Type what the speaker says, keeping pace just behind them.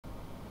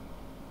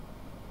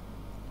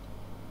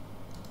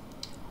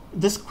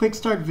This quick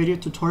start video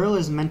tutorial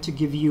is meant to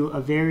give you a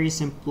very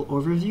simple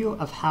overview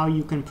of how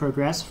you can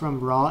progress from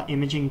raw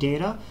imaging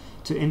data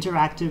to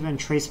interactive and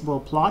traceable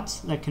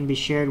plots that can be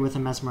shared with a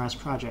Mesmerize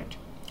project.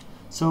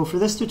 So for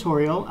this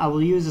tutorial, I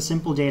will use a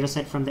simple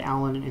dataset from the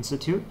Allen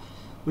Institute,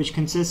 which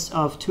consists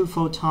of 2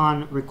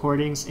 photon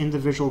recordings in the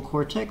visual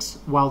cortex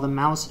while the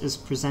mouse is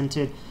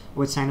presented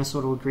with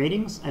sinusoidal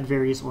gratings at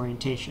various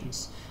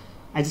orientations.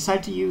 I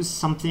decided to use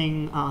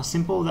something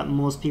simple that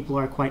most people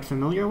are quite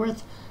familiar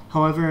with.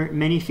 However,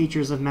 many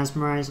features of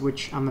Mesmerize,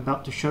 which I'm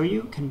about to show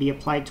you, can be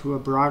applied to a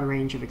broad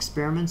range of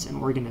experiments and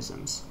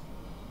organisms.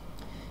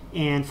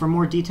 And for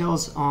more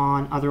details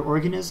on other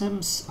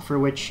organisms for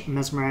which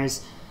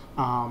Mesmerize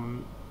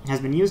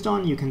has been used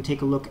on, you can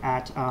take a look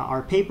at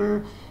our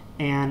paper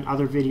and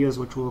other videos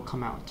which will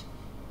come out.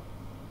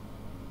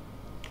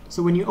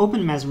 So when you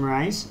open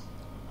Mesmerize,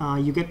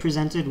 you get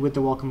presented with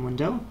the welcome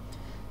window.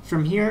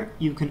 From here,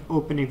 you can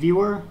open a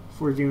viewer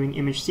for viewing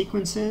image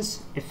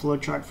sequences, a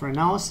flowchart for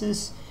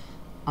analysis,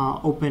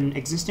 open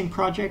existing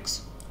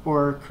projects,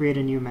 or create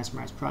a new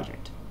Mesmerize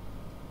project.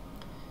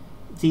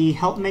 The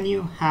help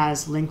menu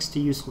has links to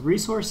useful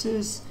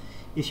resources.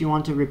 If you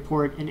want to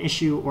report an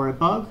issue or a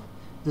bug,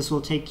 this will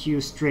take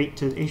you straight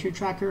to the issue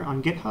tracker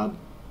on GitHub,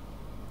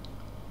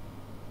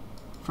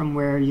 from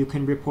where you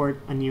can report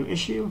a new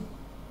issue.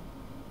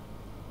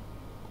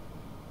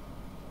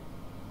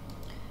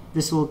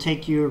 This will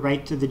take you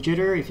right to the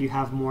jitter if you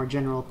have more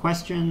general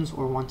questions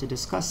or want to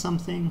discuss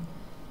something.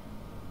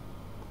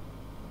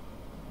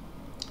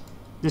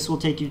 This will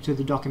take you to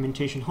the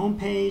documentation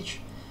homepage,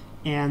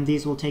 and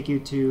these will take you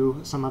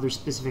to some other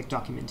specific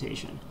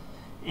documentation.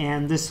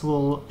 And this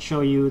will show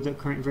you the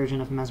current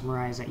version of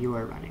Mesmerize that you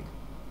are running.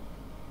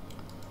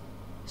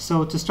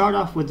 So to start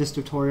off with this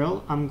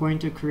tutorial, I'm going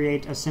to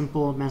create a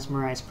simple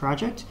Mesmerize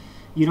project.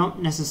 You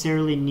don't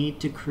necessarily need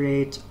to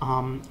create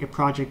a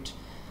project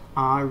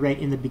right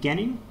in the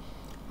beginning.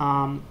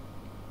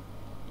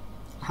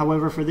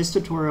 However, for this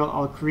tutorial,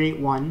 I'll create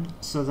one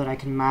so that I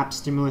can map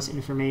stimulus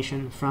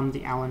information from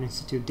the Allen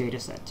Institute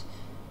dataset.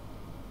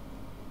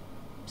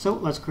 So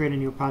let's create a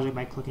new project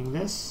by clicking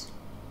this.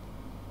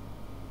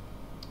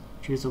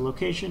 Choose a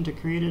location to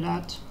create it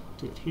at.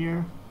 Do it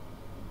here.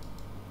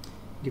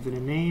 Give it a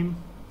name.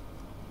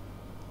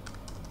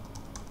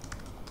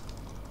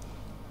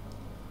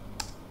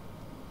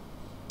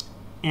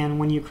 And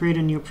when you create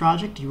a new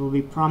project, you will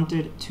be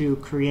prompted to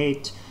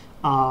create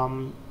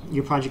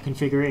your project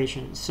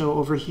configuration. So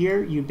over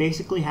here, you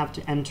basically have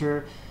to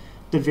enter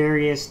the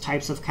various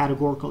types of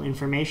categorical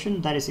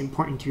information that is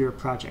important to your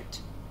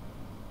project.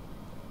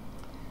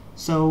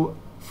 So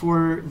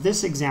for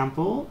this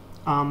example,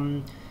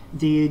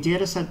 the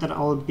dataset that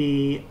I'll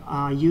be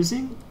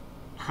using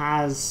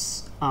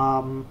has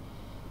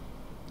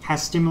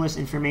stimulus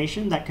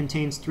information that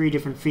contains 3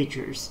 different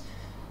features.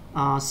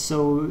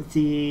 So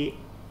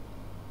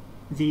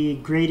the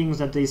gratings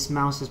that this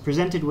mouse is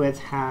presented with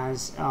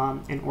has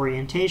an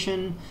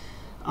orientation,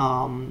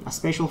 a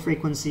spatial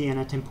frequency, and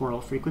a temporal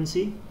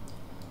frequency.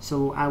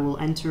 So I will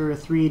enter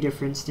 3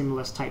 different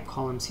stimulus type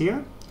columns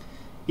here.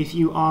 If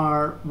you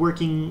are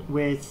working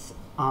with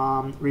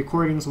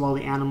recordings while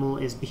the animal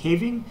is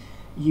behaving,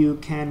 you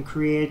can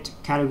create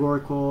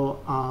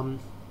categorical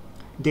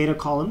data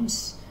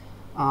columns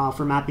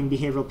for mapping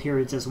behavioral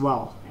periods as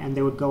well, and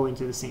they would go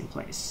into the same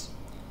place.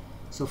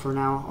 So for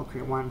now, I'll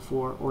create one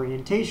for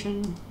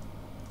orientation,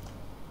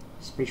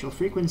 spatial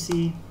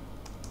frequency,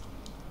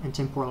 and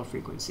temporal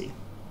frequency.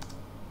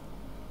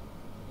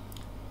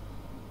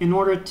 In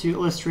order to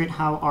illustrate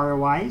how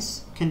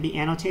ROIs can be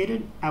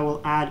annotated, I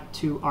will add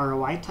 2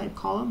 ROI type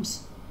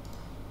columns.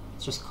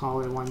 Let's just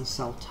call it one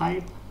cell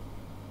type,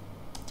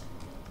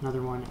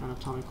 another one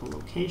anatomical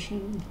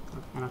location,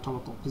 or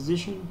anatomical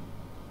position.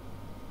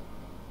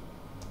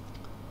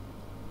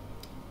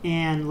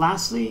 And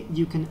lastly,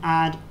 you can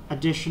add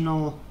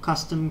additional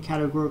custom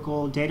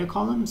categorical data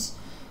columns,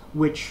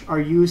 which are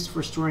used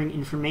for storing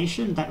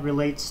information that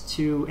relates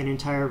to an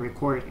entire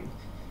recording.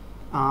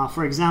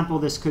 For example,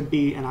 this could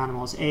be an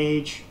animal's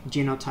age,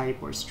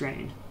 genotype, or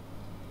strain.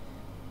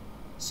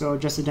 So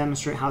just to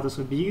demonstrate how this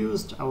would be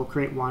used, I will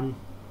create one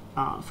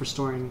for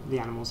storing the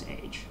animal's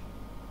age.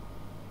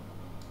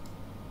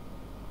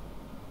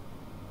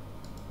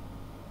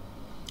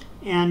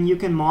 And you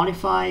can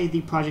modify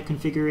the project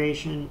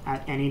configuration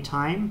at any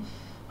time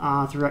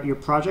throughout your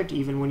project,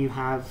 even when you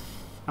have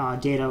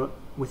data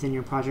within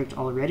your project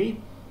already.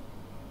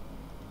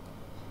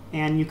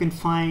 And you can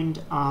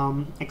find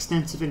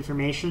extensive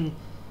information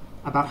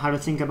about how to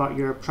think about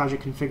your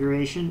project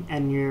configuration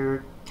and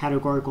your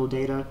categorical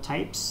data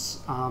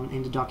types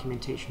in the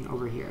documentation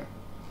over here.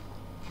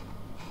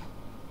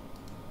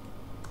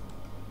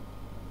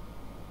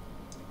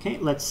 Okay,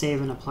 let's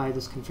save and apply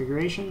this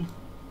configuration.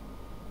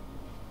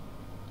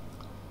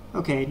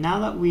 Okay, now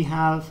that we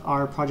have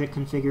our project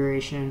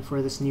configuration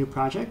for this new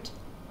project,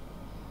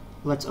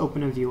 let's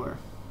open a viewer.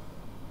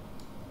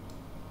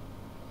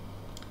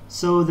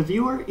 So the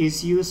viewer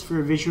is used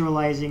for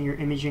visualizing your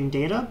imaging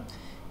data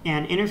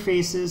and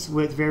interfaces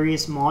with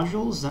various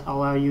modules that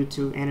allow you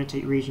to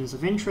annotate regions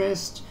of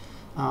interest,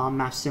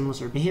 map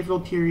stimulus or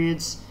behavioral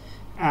periods,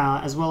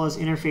 as well as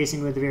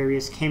interfacing with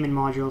various Caiman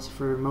modules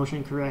for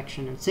motion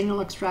correction and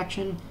signal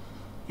extraction.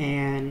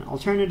 And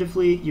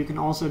alternatively, you can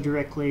also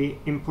directly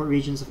import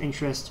regions of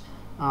interest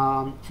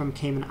from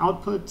Caiman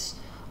outputs,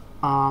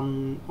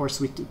 or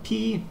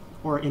Suite2P,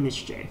 or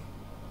ImageJ.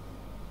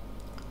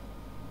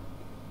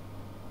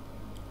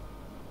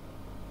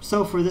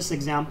 So for this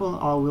example,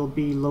 we'll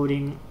be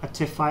loading a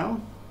TIFF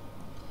file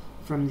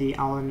from the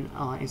Allen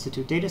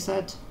Institute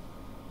dataset.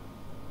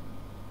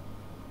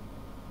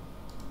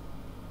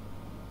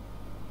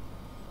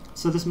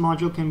 So this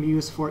module can be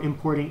used for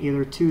importing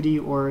either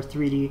 2D or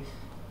 3D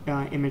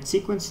image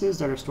sequences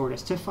that are stored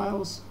as TIFF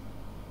files.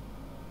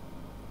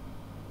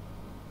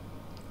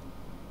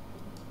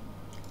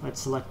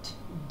 Let's select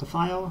the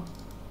file.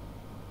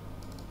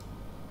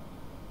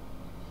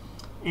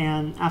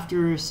 And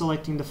after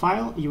selecting the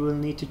file, you will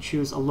need to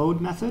choose a load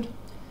method.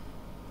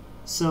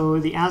 So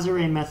the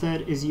asArray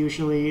method is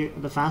usually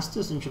the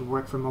fastest and should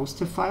work for most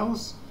TIFF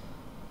files.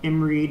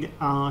 Imread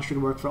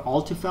should work for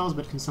all TIFF files,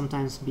 but can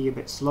sometimes be a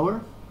bit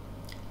slower.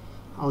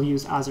 I'll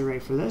use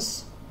asArray for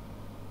this.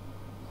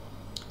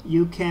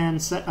 You can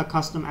set a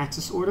custom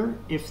access order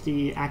if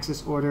the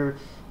access order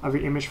of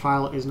your image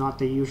file is not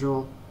the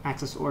usual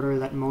access order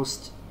that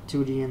most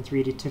 2D and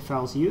 3D TIFF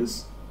files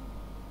use.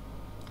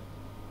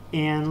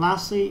 And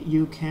lastly,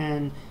 you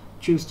can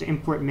choose to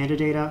import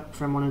metadata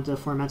from one of the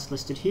formats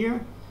listed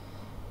here.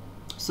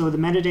 So the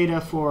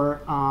metadata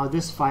for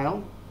this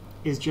file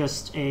is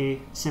just a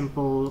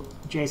simple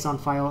JSON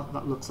file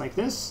that looks like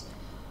this.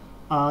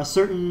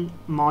 Certain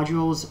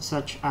modules,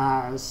 such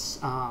as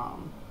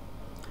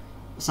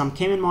some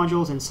Caiman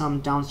modules and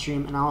some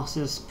downstream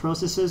analysis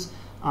processes,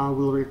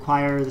 will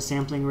require the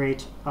sampling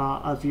rate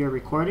of your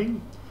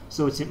recording.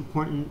 So it's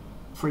important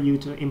for you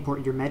to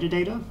import your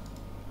metadata.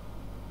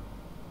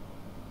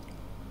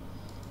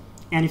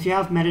 And if you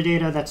have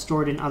metadata that's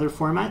stored in other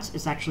formats,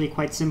 it's actually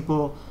quite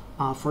simple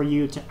for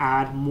you to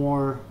add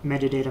more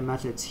metadata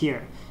methods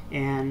here.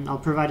 And I'll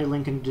provide a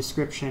link in the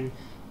description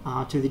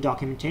to the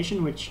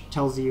documentation, which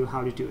tells you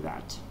how to do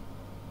that.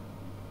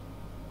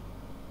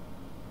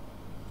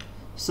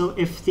 So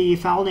if the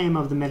file name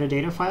of the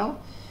metadata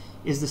file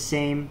is the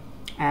same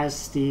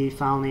as the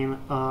file name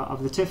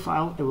of the TIFF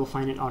file, it will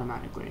find it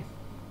automatically.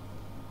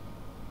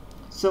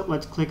 So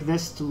let's click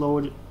this to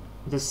load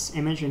this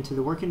image into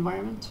the work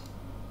environment.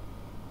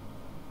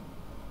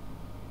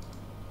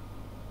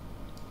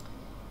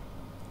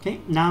 Okay,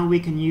 now we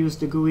can use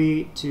the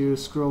GUI to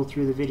scroll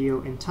through the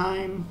video in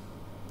time.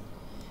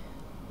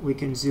 We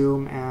can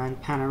zoom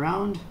and pan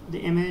around the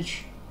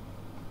image.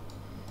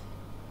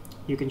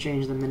 You can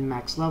change the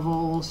min-max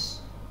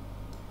levels,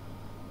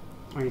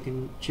 or you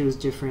can choose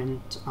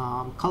different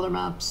color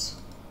maps.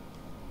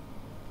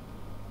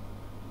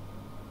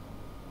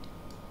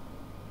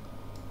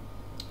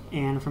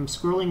 And from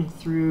scrolling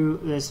through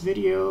this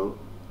video,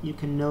 you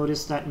can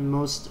notice that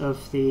most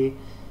of the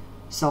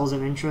cells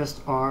of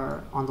interest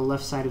are on the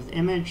left side of the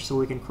image, so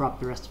we can crop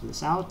the rest of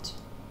this out.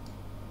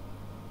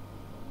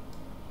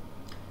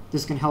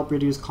 This can help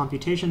reduce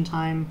computation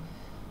time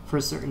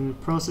for certain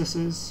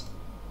processes.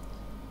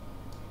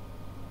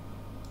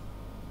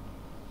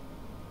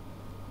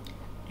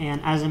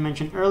 And as I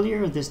mentioned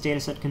earlier, this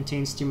dataset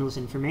contains stimulus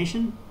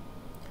information.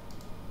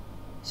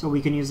 So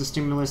we can use the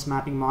stimulus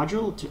mapping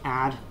module to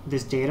add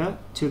this data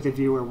to the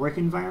viewer work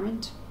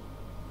environment.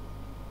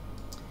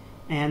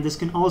 And this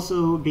can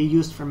also be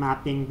used for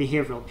mapping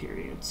behavioral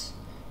periods,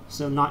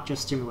 so not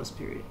just stimulus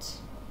periods.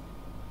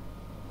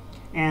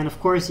 And of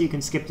course, you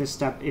can skip this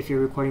step if your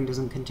recording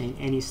doesn't contain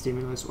any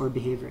stimulus or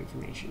behavior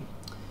information.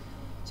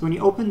 So when you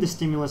open the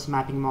stimulus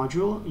mapping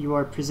module, you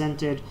are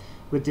presented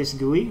with this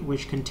GUI,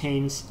 which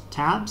contains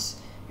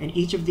tabs, and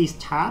each of these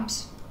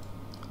tabs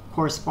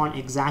correspond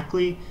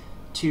exactly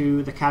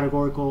to the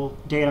categorical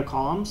data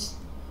columns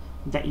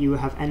that you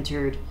have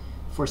entered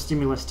for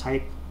stimulus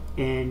type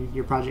in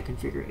your project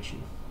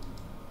configuration.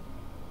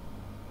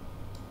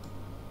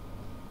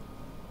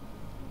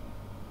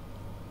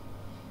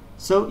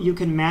 So you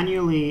can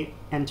manually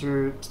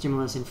enter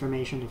stimulus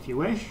information if you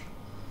wish,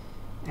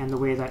 and the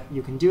way that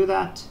you can do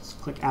that is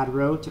click Add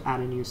Row to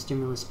add a new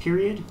stimulus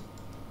period.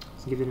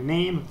 So give it a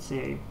name, let's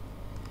say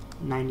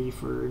 90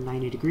 for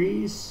 90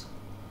 degrees.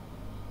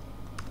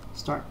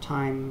 Start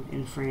time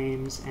in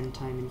frames, end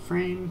time in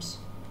frames.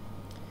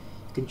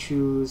 You can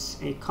choose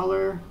a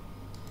color,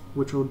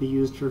 which will be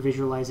used for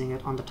visualizing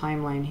it on the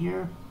timeline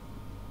here.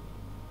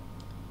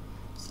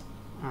 So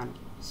add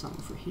some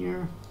for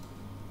here.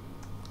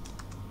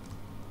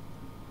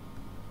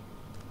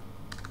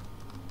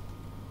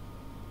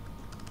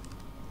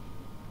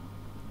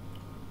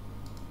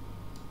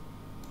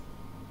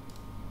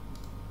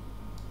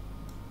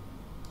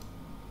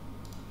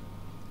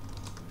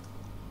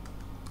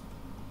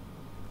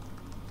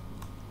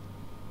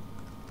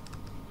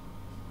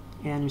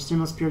 And your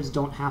stimulus periods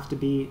don't have to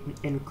be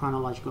in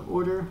chronological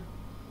order.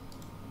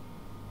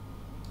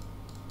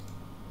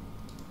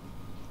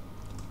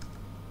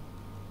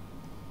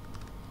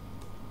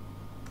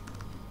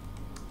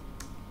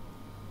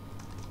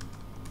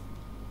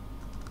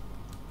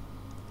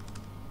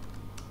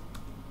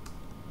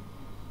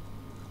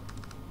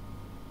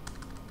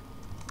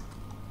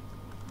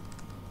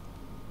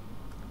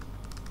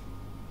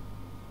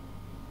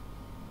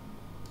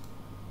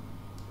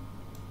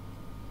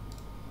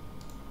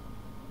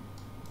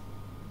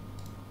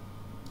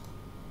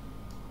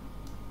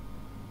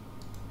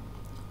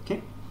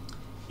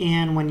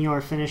 And when you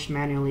are finished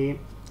manually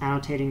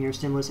annotating your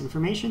stimulus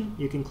information,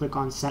 you can click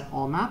on Set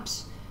All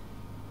Maps,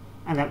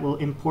 and that will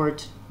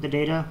import the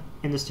data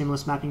in the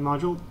stimulus mapping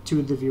module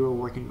to the viewer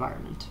work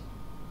environment.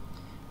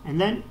 And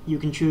then you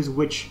can choose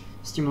which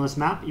stimulus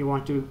map you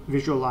want to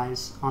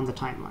visualize on the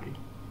timeline.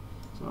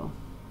 So,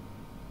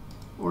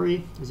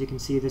 ORI, as you can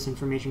see, this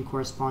information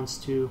corresponds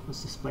to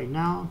what's displayed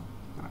now,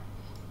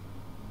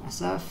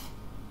 SF,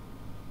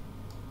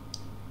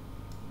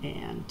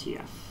 and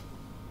TF.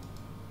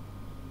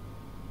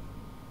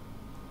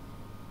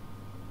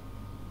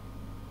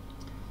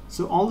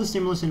 So all the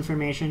stimulus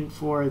information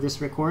for this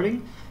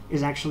recording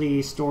is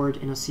actually stored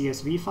in a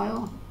CSV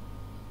file,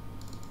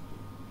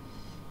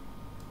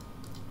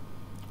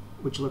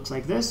 which looks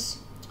like this.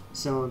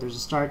 So there's a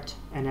start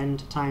and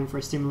end time for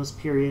a stimulus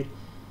period,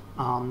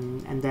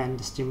 and then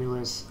the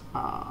stimulus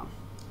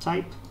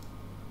type.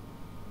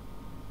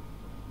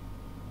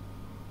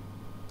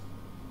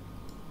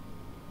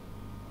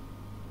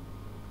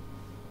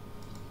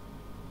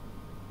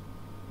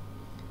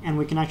 And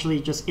we can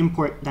actually just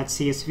import that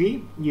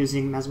CSV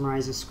using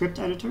Mesmerize's script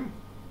editor.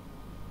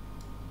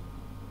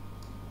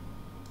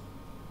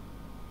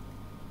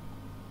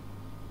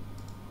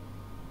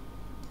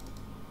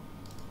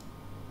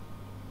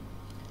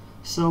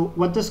 So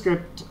what the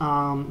script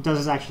does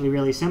is actually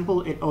really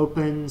simple. It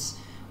opens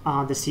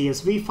the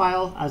CSV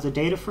file as a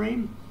data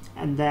frame,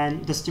 and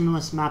then the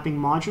stimulus mapping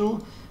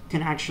module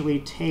can actually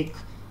take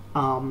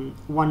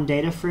one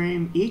data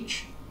frame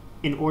each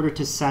in order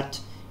to set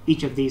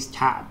each of these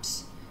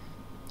tabs.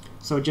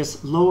 So it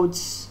just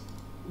loads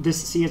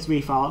this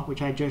CSV file,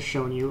 which I just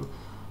shown you,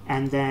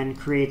 and then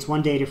creates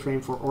one data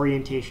frame for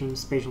orientation,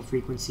 spatial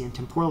frequency, and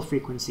temporal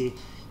frequency,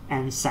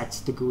 and sets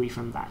the GUI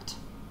from that.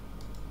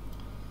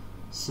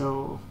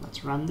 So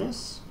let's run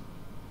this.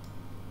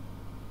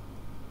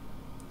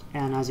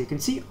 And as you can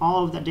see,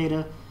 all of that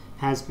data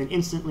has been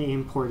instantly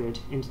imported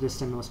into the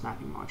stimulus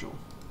mapping module.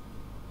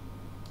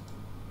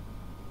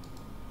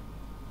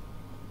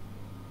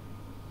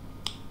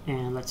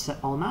 And let's set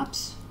all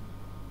maps.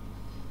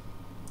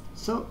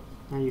 So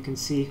now you can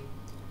see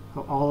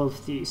how all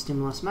of the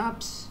stimulus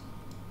maps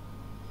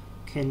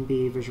can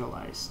be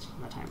visualized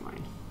on the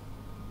timeline.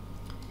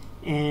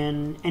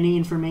 And any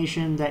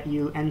information that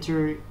you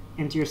enter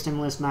into your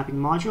stimulus mapping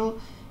module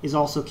is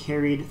also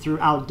carried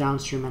throughout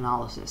downstream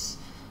analysis.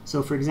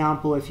 So for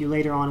example, if you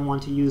later on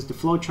want to use the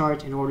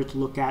flowchart in order to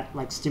look at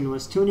like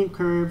stimulus tuning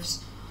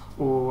curves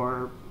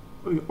or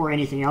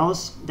anything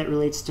else that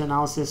relates to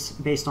analysis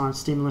based on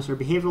stimulus or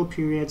behavioral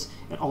periods,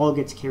 it all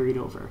gets carried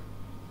over.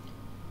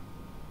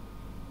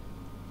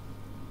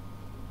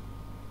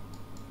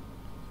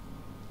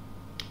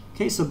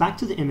 Okay, so back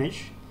to the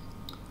image.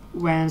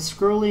 When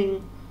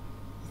scrolling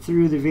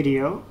through the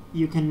video,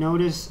 you can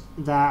notice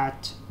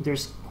that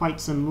there's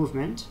quite some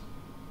movement,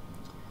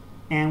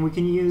 and we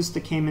can use the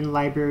Caiman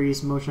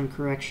library's motion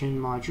correction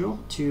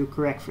module to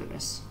correct for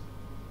this.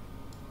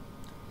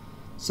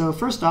 So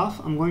first off,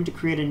 I'm going to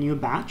create a new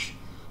batch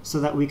so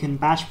that we can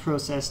batch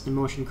process the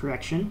motion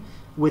correction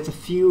with a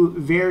few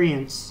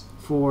variants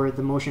for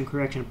the motion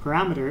correction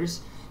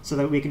parameters so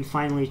that we can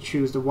finally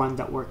choose the one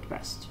that worked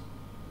best.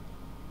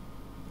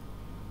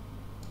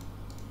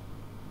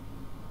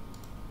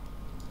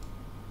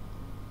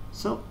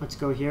 So let's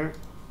go here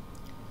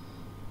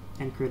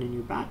and create a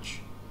new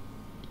batch.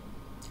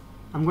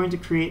 I'm going to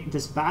create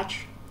this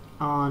batch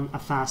on a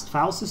fast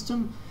file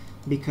system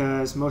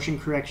because motion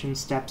correction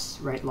steps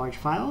write large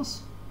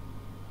files.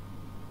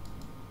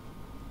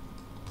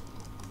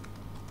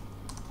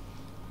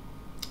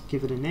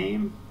 Give it a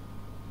name.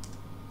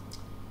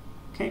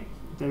 Okay,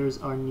 there's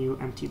our new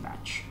empty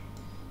batch.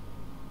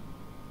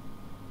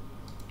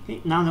 Okay,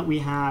 now that we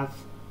have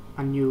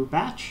a new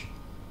batch,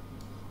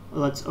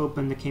 let's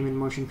open the Caiman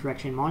motion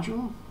correction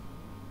module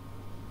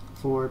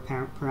for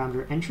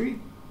parameter entry.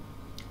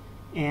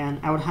 And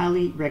I would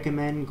highly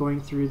recommend going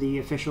through the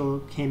official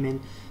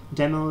Caiman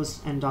demos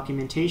and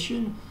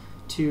documentation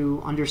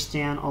to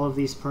understand all of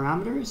these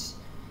parameters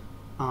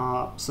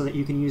so that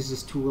you can use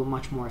this tool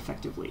much more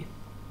effectively.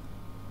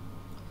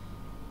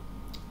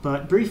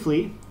 But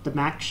briefly, the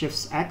max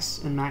shifts X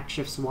and max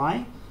shifts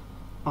Y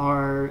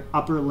are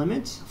upper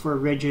limits for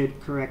rigid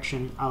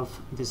correction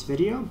of this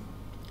video.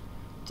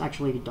 Let's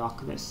actually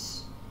dock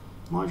this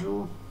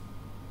module.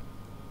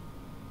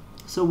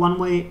 So one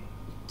way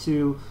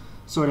to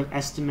sort of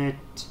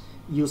estimate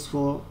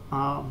useful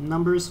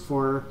numbers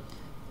for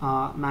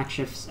max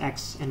shifts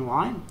X and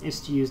Y is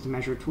to use the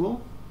measure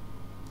tool.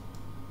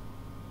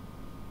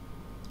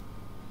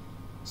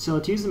 So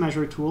to use the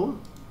measure tool,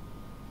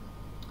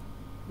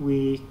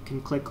 we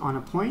can click on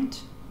a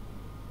point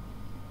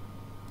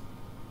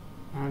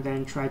and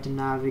then try to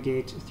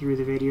navigate through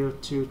the video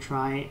to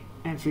try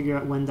and figure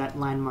out when that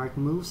landmark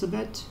moves a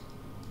bit.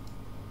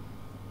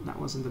 That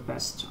wasn't the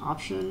best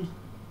option.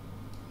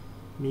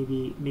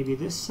 Maybe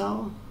this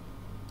cell.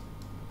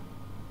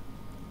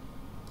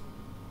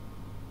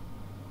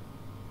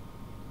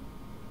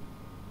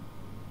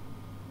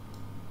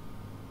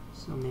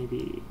 So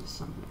maybe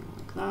something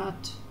like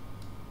that.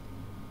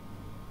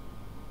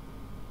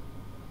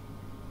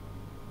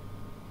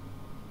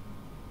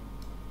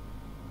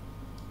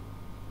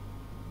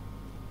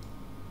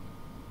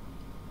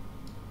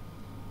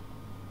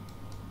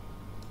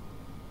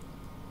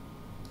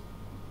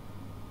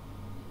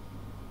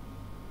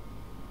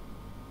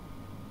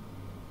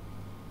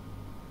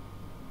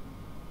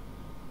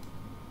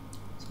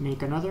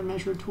 make another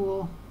measure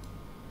tool.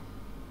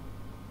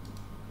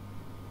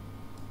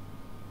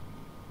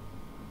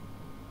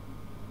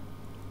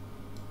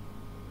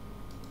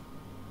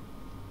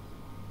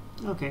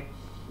 Okay,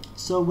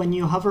 so when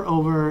you hover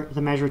over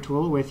the measure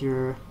tool with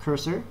your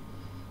cursor,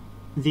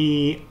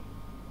 the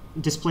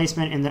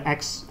displacement in the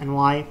X and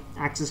Y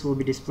axis will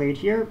be displayed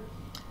here,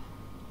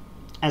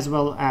 as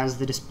well as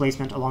the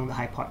displacement along the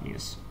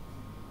hypotenuse.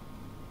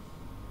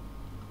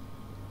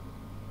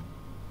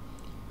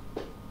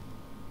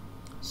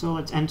 So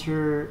let's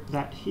enter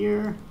that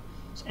here.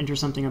 Let's enter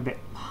something a bit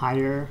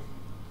higher,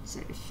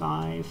 say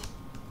 5.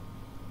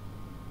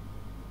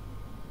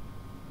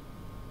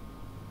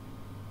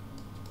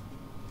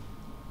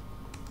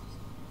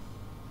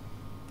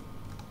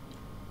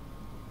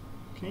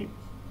 Okay,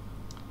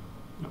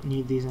 don't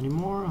need these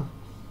anymore.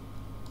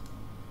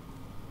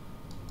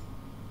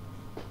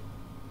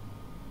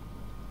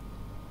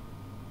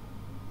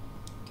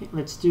 Okay,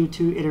 let's do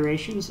 2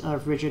 iterations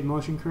of rigid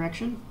motion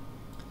correction.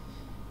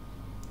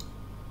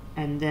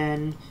 And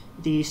then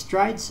the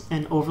strides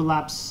and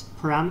overlaps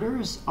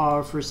parameters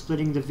are for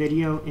splitting the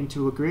video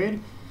into a grid.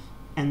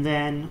 And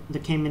then the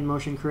Caiman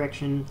motion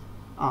correction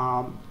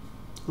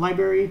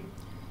library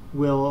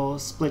will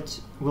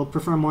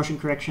perform motion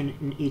correction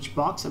in each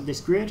box of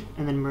this grid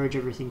and then merge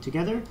everything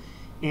together.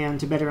 And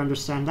to better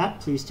understand that,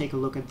 please take a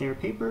look at their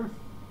paper.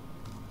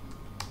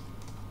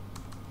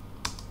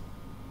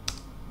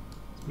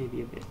 It's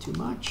maybe a bit too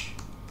much.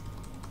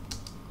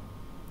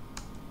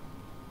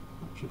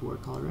 That should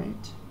work all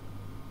right.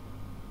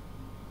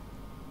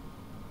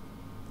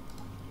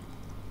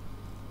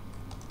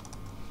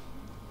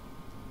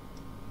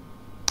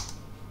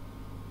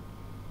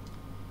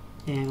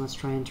 And let's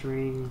try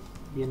entering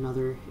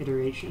another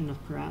iteration of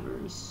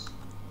parameters.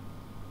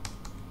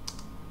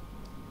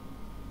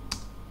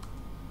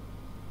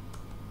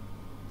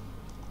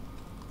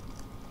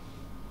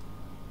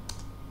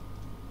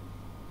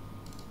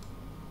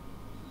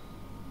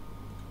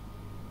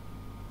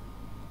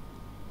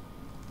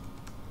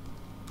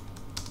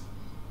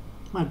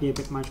 Might be a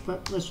bit much,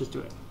 but let's just do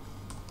it.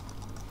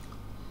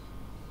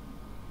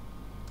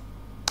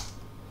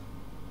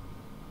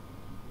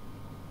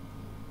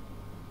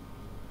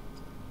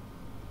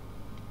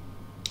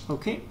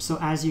 Okay, so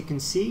as you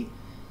can see,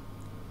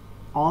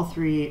 all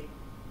 3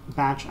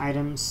 batch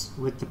items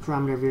with the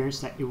parameter variance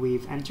that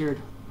we've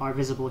entered are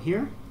visible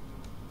here.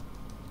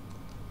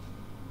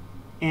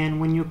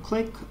 And when you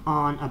click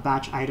on a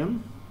batch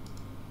item,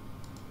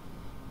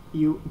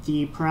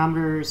 the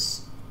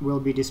parameters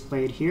will be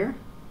displayed here.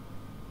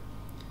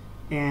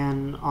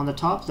 And on the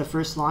top, the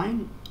first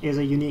line is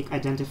a unique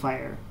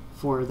identifier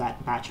for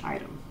that batch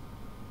item.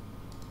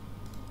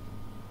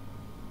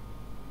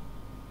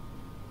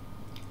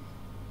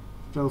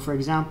 So for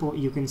example,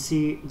 you can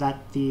see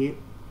that the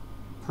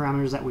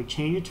parameters that we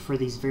changed for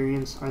these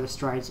variants are the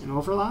strides and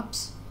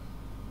overlaps.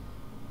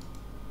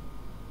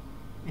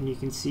 And you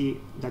can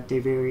see that they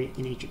vary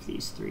in each of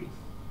these 3.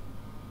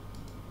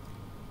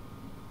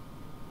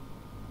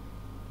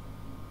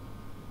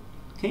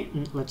 Okay,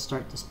 and let's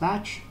start this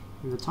batch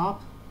in the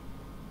top.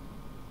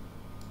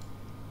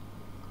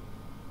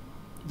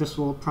 This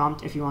will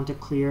prompt if you want to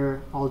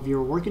clear all of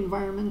your work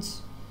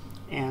environments,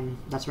 and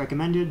that's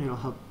recommended. It'll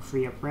help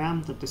free up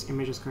RAM that this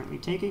image is currently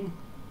taking.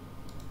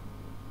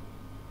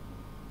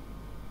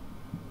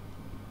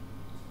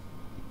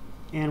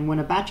 And when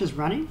a batch is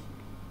running,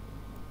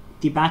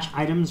 the batch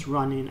items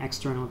run in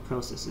external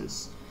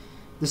processes.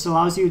 This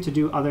allows you to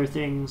do other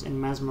things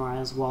in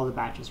Mesmerize while the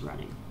batch is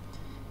running.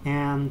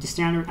 And the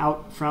standard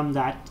out from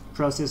that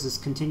process is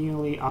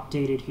continually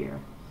updated here.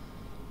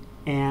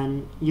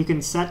 And you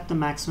can set the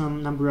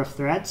maximum number of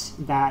threads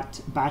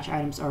that batch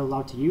items are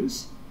allowed to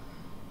use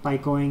by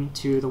going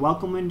to the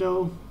welcome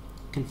window,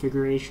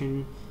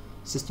 configuration,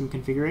 system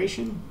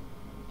configuration,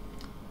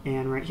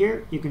 and right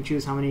here you can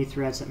choose how many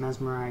threads that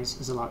Mesmerize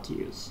is allowed to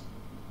use.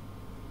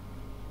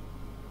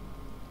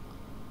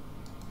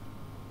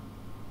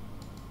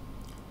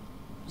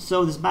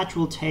 So this batch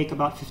will take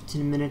about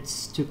 15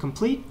 minutes to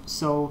complete,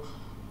 so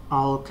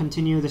I'll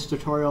continue this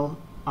tutorial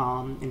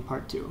in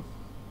part 2.